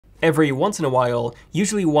Every once in a while,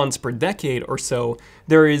 usually once per decade or so,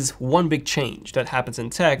 there is one big change that happens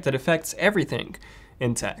in tech that affects everything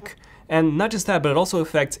in tech. And not just that, but it also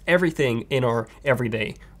affects everything in our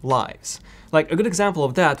everyday lives. Like, a good example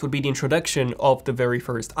of that would be the introduction of the very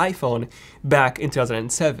first iPhone back in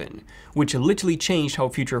 2007, which literally changed how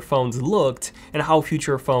future phones looked and how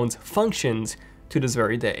future phones functioned to this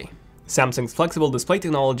very day. Samsung's flexible display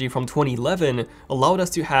technology from 2011 allowed us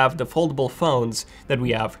to have the foldable phones that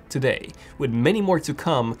we have today, with many more to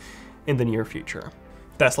come in the near future.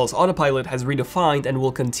 Tesla's autopilot has redefined and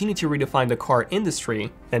will continue to redefine the car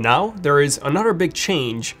industry, and now there is another big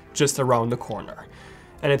change just around the corner.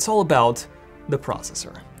 And it's all about the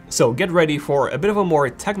processor. So get ready for a bit of a more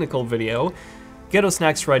technical video, get those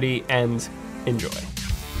snacks ready, and enjoy.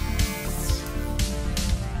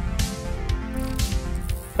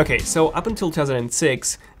 Okay, so up until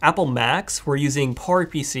 2006, Apple Macs were using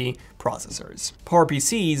PowerPC processors.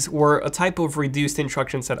 PowerPCs were a type of reduced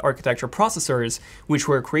instruction set architecture processors which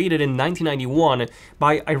were created in 1991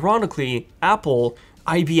 by, ironically, Apple,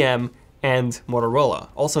 IBM, and Motorola,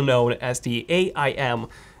 also known as the AIM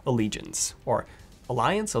Allegiance, or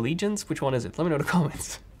Alliance, Allegiance, which one is it? Let me know in the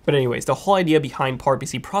comments. But anyways, the whole idea behind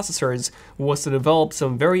PowerPC processors was to develop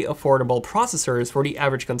some very affordable processors for the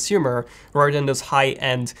average consumer, rather than those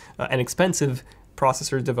high-end and expensive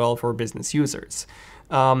processors developed for business users.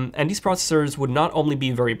 And these processors would not only be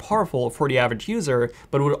very powerful for the average user,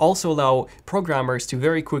 but would also allow programmers to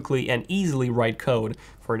very quickly and easily write code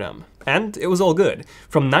for them. And it was all good.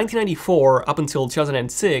 From 1994 up until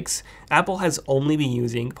 2006, Apple has only been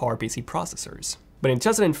using PowerPC processors. But in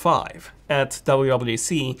 2005, at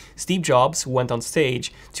WWDC, Steve Jobs went on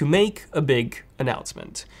stage to make a big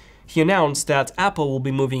announcement. He announced that Apple will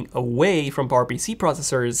be moving away from PowerPC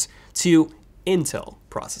processors to Intel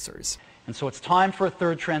processors. And so it's time for a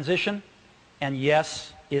third transition, and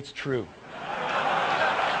yes, it's true.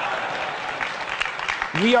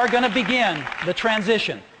 We are going to begin the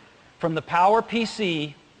transition from the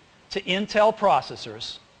PowerPC to Intel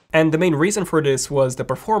processors. And the main reason for this was the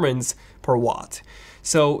performance per watt.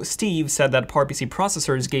 So Steve said that PowerPC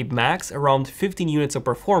processors gave Macs around 15 units of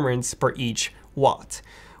performance per each watt,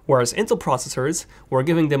 whereas Intel processors were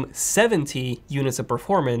giving them 70 units of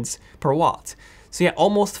performance per watt. So yeah,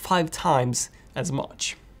 almost 5 times as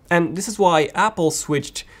much. And this is why Apple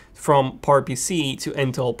switched from PowerPC to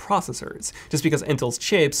Intel processors, just because Intel's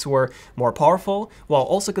chips were more powerful while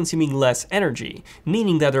also consuming less energy,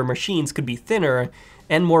 meaning that their machines could be thinner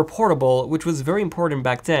and more portable, which was very important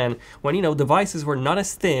back then when, devices were not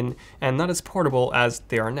as thin and not as portable as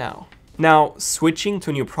they are now. Now, switching to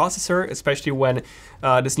a new processor, especially when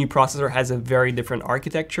this new processor has a very different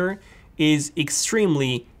architecture, is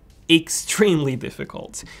extremely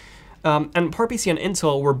difficult. And PowerPC and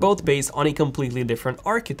Intel were both based on a completely different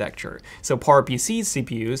architecture. So PowerPC's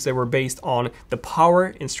CPUs, they were based on the Power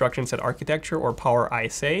Instruction Set Architecture, or Power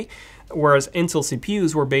ISA, whereas Intel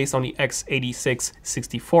CPUs were based on the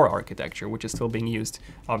x86-64 architecture, which is still being used,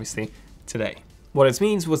 obviously, today. What this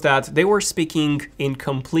means was that they were speaking in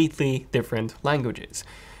completely different languages.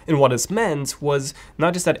 And what this meant was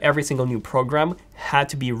not just that every single new program had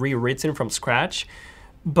to be rewritten from scratch,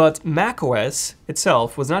 but macOS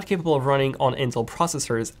itself was not capable of running on Intel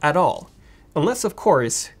processors at all, unless, of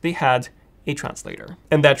course, they had a translator.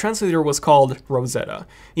 And that translator was called Rosetta.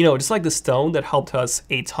 Just like the stone that helped us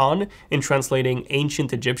a ton in translating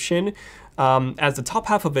ancient Egyptian, as the top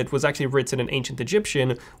half of it was actually written in ancient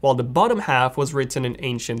Egyptian, while the bottom half was written in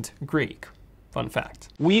ancient Greek. Fun fact.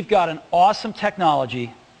 We've got an awesome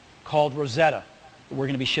technology called Rosetta that we're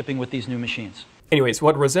going to be shipping with these new machines. Anyways,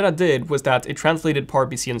 what Rosetta did was that it translated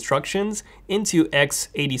PowerPC instructions into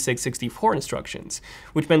x86-64 instructions,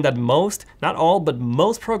 which meant that most, not all, but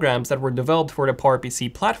most programs that were developed for the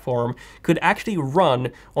PowerPC platform could actually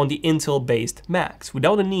run on the Intel-based Macs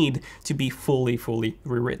without the need to be fully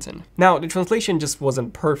rewritten. Now, the translation just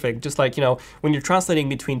wasn't perfect, just like, when you're translating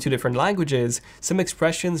between two different languages, some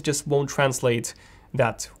expressions just won't translate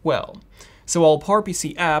that well. So while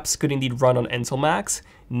PowerPC apps could indeed run on Intel Macs,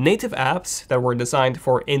 native apps that were designed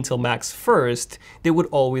for Intel Macs first, they would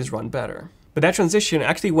always run better. But that transition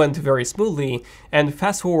actually went very smoothly, and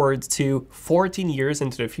fast forward to 14 years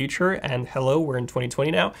into the future, and hello, we're in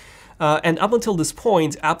 2020 now, and up until this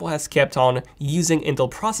point, Apple has kept on using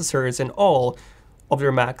Intel processors in all of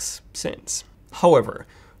their Macs since. However,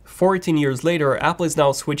 14 years later, Apple is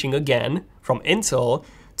now switching again from Intel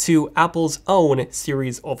to Apple's own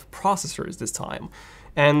series of processors this time.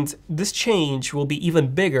 And this change will be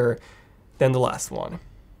even bigger than the last one.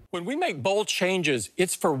 When we make bold changes,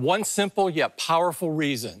 it's for one simple yet powerful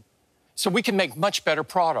reason. So we can make much better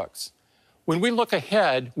products. When we look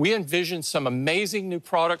ahead, we envision some amazing new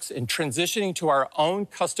products, and transitioning to our own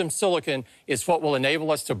custom silicon is what will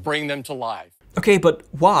enable us to bring them to life. Okay, but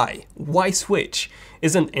why? Why switch?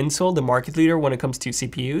 Isn't Intel the market leader when it comes to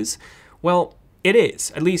CPUs? Well, it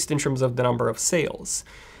is, at least in terms of the number of sales.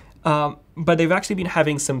 But they've actually been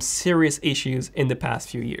having some serious issues in the past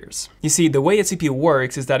few years. You see, the way a CPU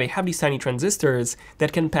works is that they have these tiny transistors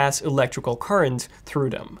that can pass electrical current through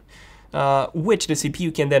them, which the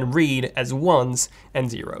CPU can then read as ones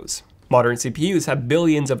and zeros. Modern CPUs have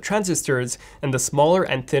billions of transistors, and the smaller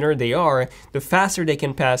and thinner they are, the faster they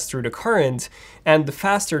can pass through the current, and the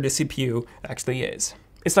faster the CPU actually is.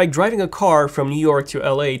 It's like driving a car from New York to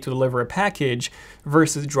LA to deliver a package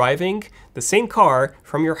versus driving the same car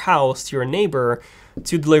from your house to your neighbor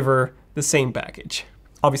to deliver the same package.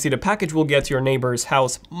 Obviously, the package will get to your neighbor's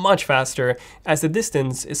house much faster as the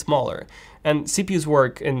distance is smaller, and CPUs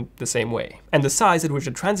work in the same way. And the size at which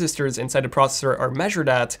the transistors inside the processor are measured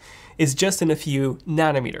at is just in a few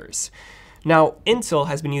nanometers. Now, Intel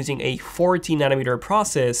has been using a 14 nanometer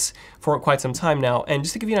process for quite some time now, and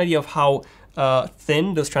just to give you an idea of how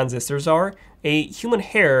thin those transistors are, a human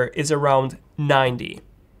hair is around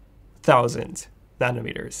 90,000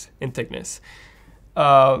 nanometers in thickness.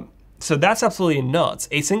 So that's absolutely nuts.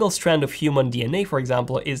 A single strand of human DNA, for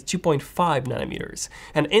example, is 2.5 nanometers.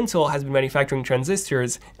 And Intel has been manufacturing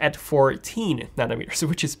transistors at 14 nanometers,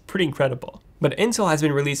 which is pretty incredible. But Intel has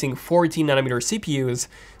been releasing 14 nanometer CPUs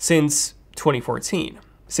since 2014,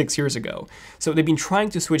 6 years ago. So they've been trying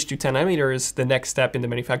to switch to 10 nanometers, the next step in the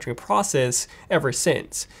manufacturing process, ever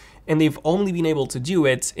since. And they've only been able to do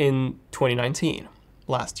it in 2019,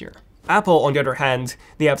 last year. Apple, on the other hand,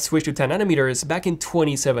 they have switched to 10 nanometers back in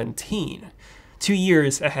 2017, 2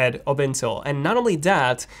 years ahead of Intel. And not only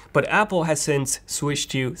that, but Apple has since switched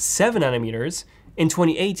to 7 nanometers in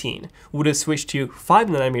 2018, would have switched to 5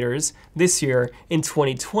 nanometers this year in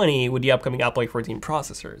 2020 with the upcoming Apple A14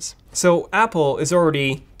 processors. So Apple is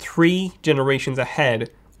already 3 generations ahead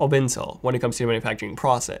of Intel when it comes to the manufacturing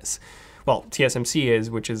process. Well, TSMC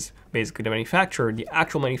is, which is basically the manufacturer, the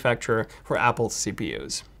actual manufacturer for Apple's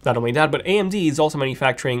CPUs. Not only that, but AMD is also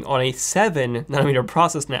manufacturing on a 7 nanometer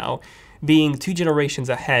process now, being 2 generations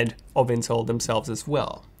ahead of Intel themselves as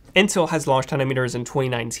well. Intel has launched 10 nanometers in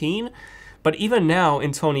 2019, but even now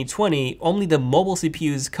in 2020, only the mobile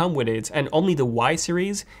CPUs come with it, and only the Y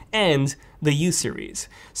series and the U series.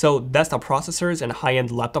 So desktop processors and high-end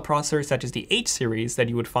laptop processors such as the H series that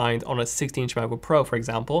you would find on a 16-inch MacBook Pro, for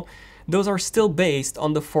example, those are still based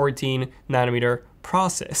on the 14 nanometer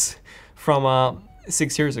process from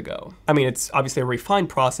 6 years ago. I mean, it's obviously a refined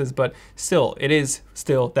process, but still, it is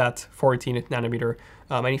still that 14 nanometer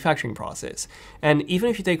manufacturing process. And even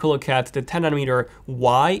if you take a look at the 10 nanometer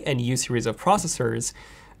Y and U series of processors,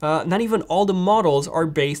 not even all the models are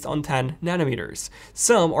based on 10 nanometers.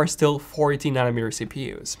 Some are still 14 nanometer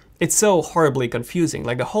CPUs. It's so horribly confusing.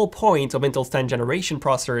 Like, the whole point of Intel's 10th generation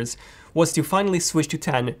processors was to finally switch to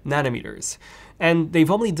 10 nanometers. And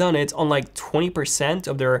they've only done it on like 20%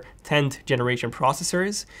 of their 10th generation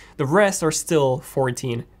processors. The rest are still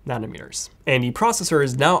 14 nanometers. And the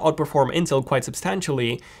processors now outperform Intel quite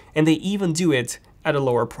substantially, and they even do it at a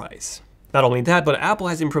lower price. Not only that, but Apple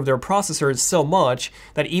has improved their processors so much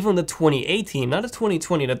that even the 2018, not the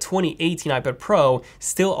 2020, the 2018 iPad Pro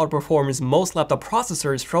still outperforms most laptop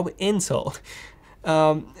processors from Intel.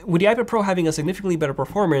 With the iPad Pro having a significantly better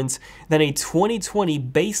performance than a 2020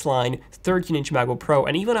 baseline 13-inch MacBook Pro,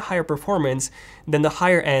 and even a higher performance than the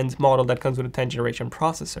higher-end model that comes with a 10th generation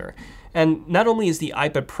processor. And not only is the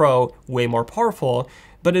iPad Pro way more powerful,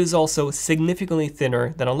 but it is also significantly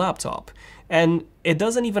thinner than a laptop. And it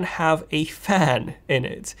doesn't even have a fan in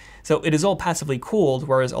it. So it is all passively cooled,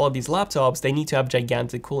 whereas all of these laptops, they need to have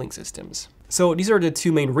gigantic cooling systems. So these are the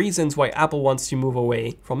 2 main reasons why Apple wants to move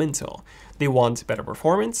away from Intel. They want better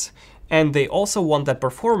performance, and they also want that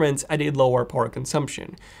performance at a lower power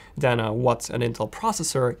consumption than what an Intel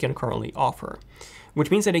processor can currently offer.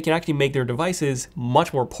 Which means that they can actually make their devices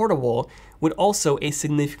much more portable with also a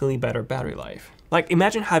significantly better battery life. Like,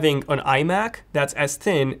 imagine having an iMac that's as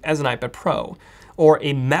thin as an iPad Pro, or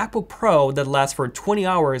a MacBook Pro that lasts for 20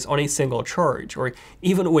 hours on a single charge, or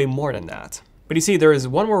even way more than that. But you see, there is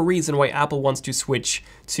one more reason why Apple wants to switch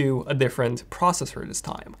to a different processor this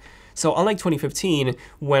time. So unlike 2015,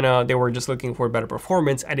 when they were just looking for better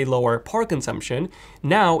performance at a lower power consumption,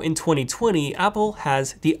 now in 2020, Apple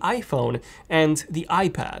has the iPhone and the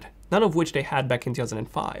iPad, none of which they had back in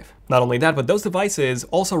 2005. Not only that, but those devices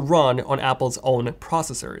also run on Apple's own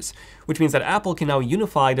processors, which means that Apple can now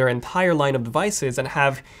unify their entire line of devices and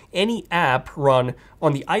have any app run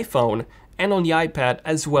on the iPhone and on the iPad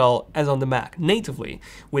as well as on the Mac natively,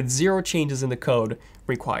 with 0 changes in the code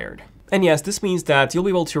required. And yes, this means that you'll be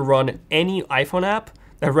able to run any iPhone app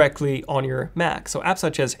directly on your Mac. So apps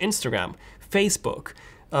such as Instagram, Facebook,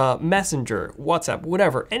 Messenger, WhatsApp,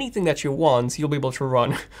 whatever, anything that you want, you'll be able to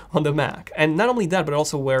run on the Mac. And not only that, but it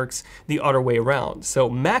also works the other way around. So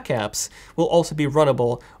Mac apps will also be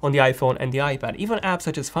runnable on the iPhone and the iPad, even apps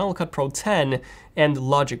such as Final Cut Pro 10 and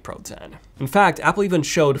Logic Pro 10. In fact, Apple even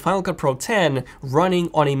showed Final Cut Pro 10 running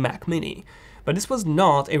on a Mac Mini. But this was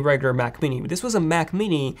not a regular Mac Mini. This was a Mac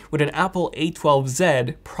Mini with an Apple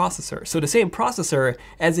A12Z processor. So the same processor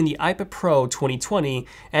as in the iPad Pro 2020.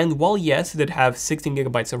 And while yes, it did have 16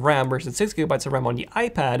 gigabytes of RAM versus 6 gigabytes of RAM on the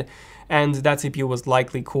iPad, and that CPU was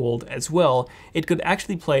likely cooled as well, it could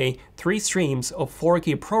actually play 3 streams of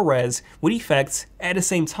 4K ProRes with effects at the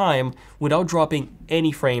same time without dropping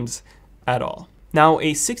any frames at all. Now,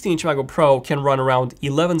 a 16-inch MacBook Pro can run around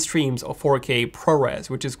 11 streams of 4K ProRes,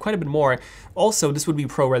 which is quite a bit more. Also, this would be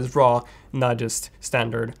ProRes RAW, not just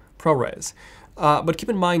standard ProRes. But keep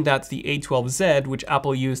in mind that the A12Z, which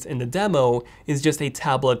Apple used in the demo, is just a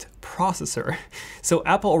tablet processor. So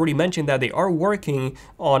Apple already mentioned that they are working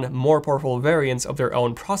on more powerful variants of their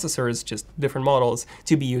own processors, just different models,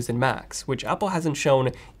 to be used in Macs, which Apple hasn't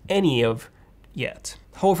shown any of yet.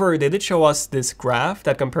 However, they did show us this graph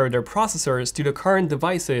that compared their processors to the current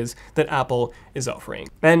devices that Apple is offering.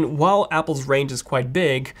 And while Apple's range is quite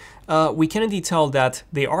big, we can indeed tell that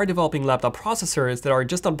they are developing laptop processors that are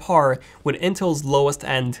just on par with Intel's lowest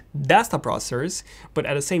end desktop processors, but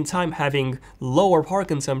at the same time having lower power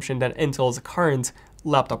consumption than Intel's current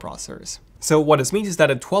laptop processors. So what this means is that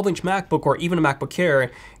a 12-inch MacBook or even a MacBook Air,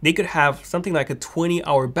 they could have something like a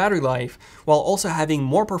 20-hour battery life while also having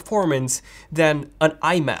more performance than an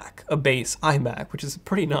iMac, a base iMac, which is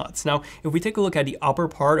pretty nuts. Now, if we take a look at the upper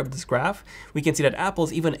part of this graph, we can see that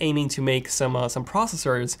Apple's even aiming to make some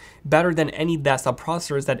processors better than any desktop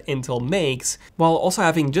processors that Intel makes, while also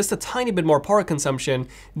having just a tiny bit more power consumption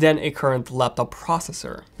than a current laptop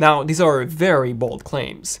processor. Now, these are very bold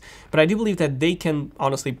claims, but I do believe that they can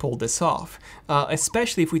honestly pull this off.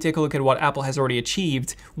 Especially if we take a look at what Apple has already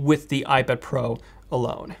achieved with the iPad Pro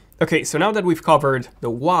alone. Okay, so now that we've covered the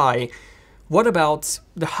why, what about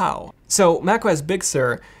the how? So macOS Big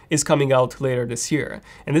Sur is coming out later this year,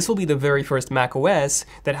 and this will be the very first macOS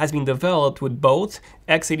that has been developed with both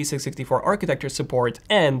x86-64 architecture support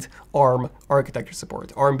and ARM architecture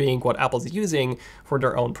support, ARM being what Apple's using for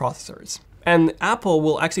their own processors. And Apple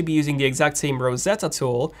will actually be using the exact same Rosetta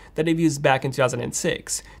tool that they've used back in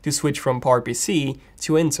 2006 to switch from PowerPC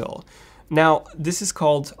to Intel. Now, this is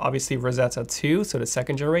called, obviously, Rosetta 2, so the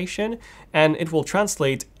second generation, and it will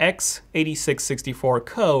translate x86-64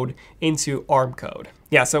 code into ARM code.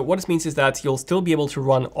 Yeah, so what this means is that you'll still be able to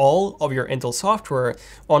run all of your Intel software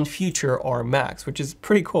on future ARM Macs, which is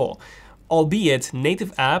pretty cool. Albeit,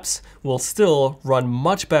 native apps will still run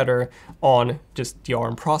much better on just the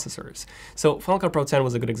ARM processors. So Final Cut Pro 10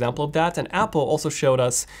 was a good example of that, and Apple also showed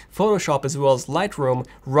us Photoshop as well as Lightroom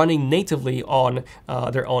running natively on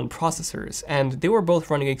their own processors, and they were both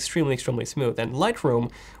running extremely smooth. And Lightroom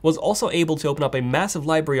was also able to open up a massive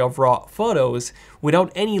library of raw photos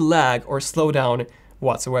without any lag or slowdown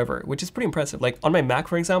whatsoever, which is pretty impressive. Like on my Mac,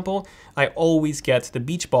 for example, I always get the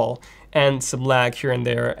beach ball and some lag here and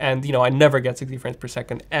there, and I never get 60 frames per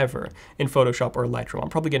second ever in Photoshop or Lightroom. I'm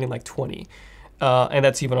probably getting like 20, and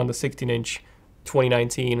that's even on the 16-inch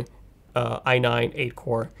 2019 i9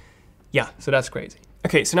 8-core. Yeah, so that's crazy.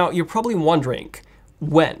 Okay, so now you're probably wondering,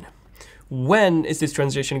 when is this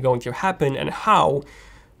transition going to happen, and how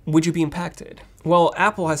would you be impacted? Well,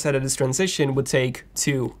 Apple has said that this transition would take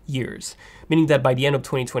 2 years, meaning that by the end of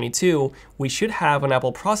 2022, we should have an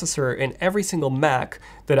Apple processor in every single Mac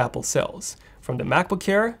that Apple sells, from the MacBook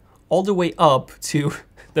Air all the way up to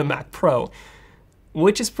the Mac Pro,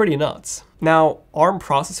 which is pretty nuts. Now, ARM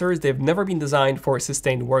processors, they've never been designed for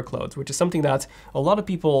sustained workloads, which is something that a lot of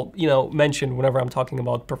people, mention whenever I'm talking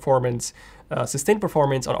about performance, sustained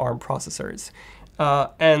performance on ARM processors.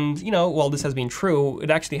 And while this has been true, it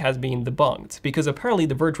actually has been debunked, because apparently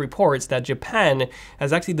The Verge reports that Japan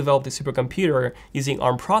has actually developed a supercomputer using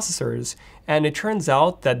ARM processors, and it turns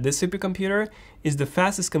out that this supercomputer is the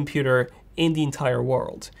fastest computer in the entire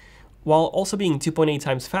world, while also being 2.8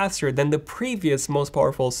 times faster than the previous most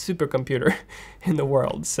powerful supercomputer in the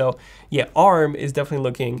world. So yeah, ARM is definitely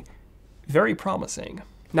looking very promising.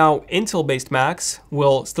 Now, Intel-based Macs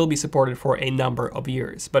will still be supported for a number of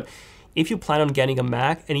years, but if you plan on getting a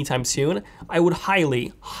Mac anytime soon, I would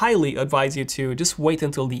highly advise you to just wait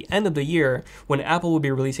until the end of the year when Apple will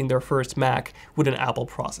be releasing their first Mac with an Apple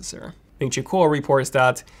processor. Ming-Chi Kuo reports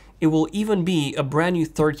that it will even be a brand new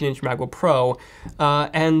 13-inch MacBook Pro.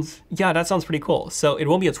 And yeah, that sounds pretty cool. So it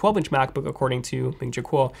won't be a 12-inch MacBook according to Ming Chi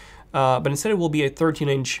Kuo, but instead it will be a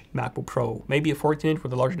 13-inch MacBook Pro, maybe a 14-inch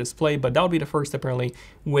with a larger display, but that would be the first apparently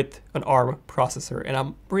with an ARM processor, and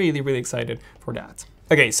I'm really, really excited for that.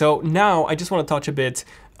 Okay, so now I just want to touch a bit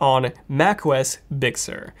on macOS Big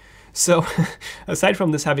Sur. So aside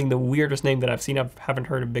from this having the weirdest name that I've seen, I haven't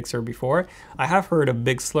heard of Big Sur before. I have heard of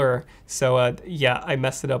Big Slur, so yeah, I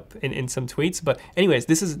messed it up in some tweets. But anyways,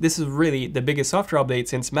 this is really the biggest software update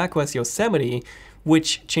since macOS Yosemite,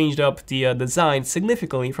 which changed up the design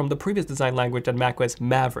significantly from the previous design language that macOS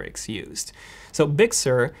Mavericks used. So Big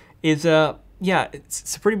Sur is yeah,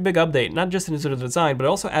 it's a pretty big update, not just in terms of the design, but it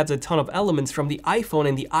also adds a ton of elements from the iPhone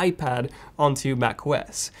and the iPad onto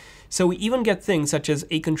macOS. So we even get things such as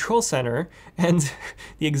a control center and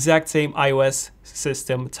the exact same iOS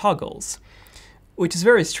system toggles, which is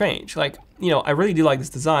very strange. Like, you know, I really do like this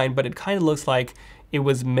design, but it kind of looks like it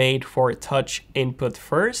was made for touch input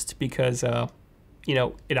first because, you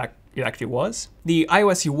know, it actually was. The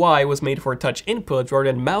iOS UI was made for touch input rather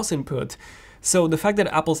than mouse input. So the fact that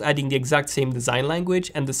Apple's adding the exact same design language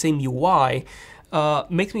and the same UI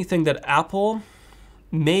makes me think that Apple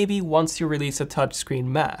maybe wants to release a touchscreen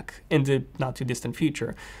Mac in the not too distant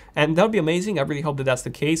future. And that would be amazing. I really hope that that's the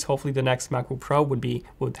case. Hopefully the next MacBook Pro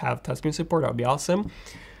would have touchscreen support. That would be awesome.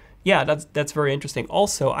 Yeah, that's very interesting.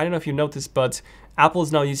 Also, I don't know if you noticed, but Apple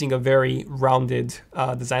is now using a very rounded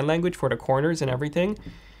design language for the corners and everything,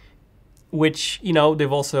 which, you know,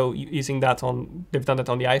 they've also they've done that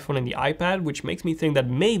on the iPhone and the iPad, which makes me think that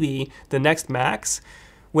maybe the next Macs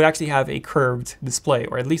would actually have a curved display,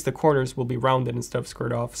 or at least the corners will be rounded instead of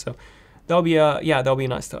squared off. So that'll be a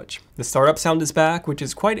nice touch. The startup sound is back, which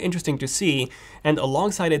is quite interesting to see, and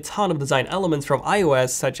alongside a ton of design elements from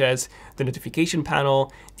iOS, such as the notification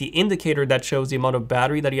panel, the indicator that shows the amount of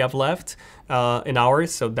battery that you have left in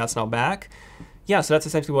hours, so that's now back. Yeah, so that's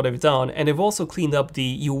essentially what they've done, and they've also cleaned up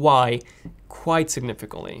the UI quite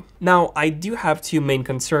significantly. Now, I do have two main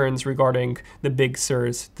concerns regarding the Big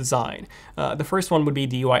Sur's design. The first one would be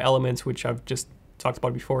the UI elements, which I've just talked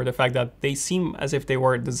about before, the fact that they seem as if they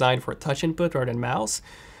were designed for touch input rather than mouse.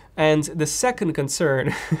 And the second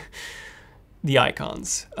concern, the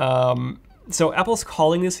icons. So Apple's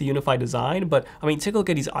calling this a unified design, but I mean, take a look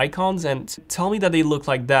at these icons and tell me that they look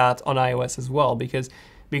like that on iOS as well, because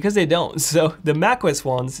they don't. So the macOS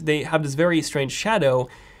ones, they have this very strange shadow,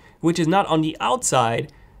 which is not on the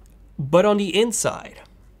outside, but on the inside.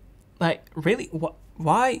 Like, really?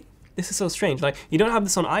 Why? This is so strange. Like, you don't have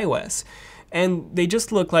this on iOS. And they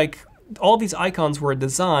just look like all these icons were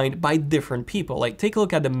designed by different people. Like, take a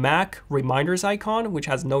look at the Mac reminders icon, which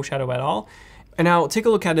has no shadow at all. And now take a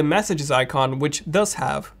look at the messages icon, which does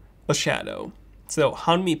have a shadow. So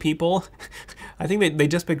how many people? I think they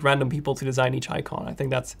just picked random people to design each icon. I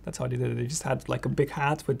think that's how they did it. They just had like a big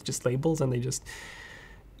hat with just labels, and they just,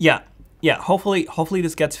 yeah. Hopefully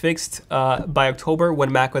this gets fixed by October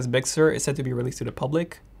when macOS Big Sur is set to be released to the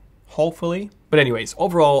public. Hopefully. But anyways,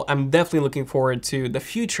 overall, I'm definitely looking forward to the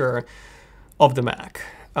future of the Mac.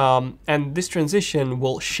 And this transition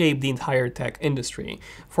will shape the entire tech industry,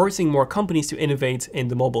 forcing more companies to innovate in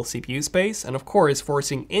the mobile CPU space, and of course,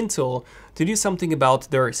 forcing Intel to do something about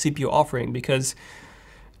their CPU offering, because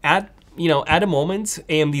at the moment,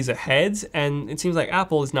 AMD's ahead, and it seems like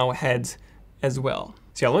Apple is now ahead as well.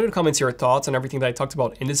 So yeah, let me know in the comments your thoughts on everything that I talked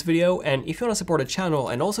about in this video, and if you want to support the channel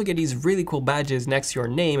and also get these really cool badges next to your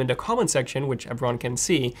name in the comment section, which everyone can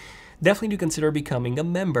see, definitely do consider becoming a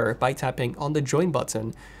member by tapping on the join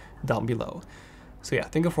button down below. So yeah,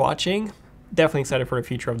 thank you for watching. Definitely excited for the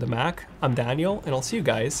future of the Mac. I'm Daniel, and I'll see you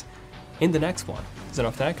guys in the next one.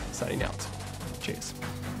 ZONEofTECH signing out. Cheers.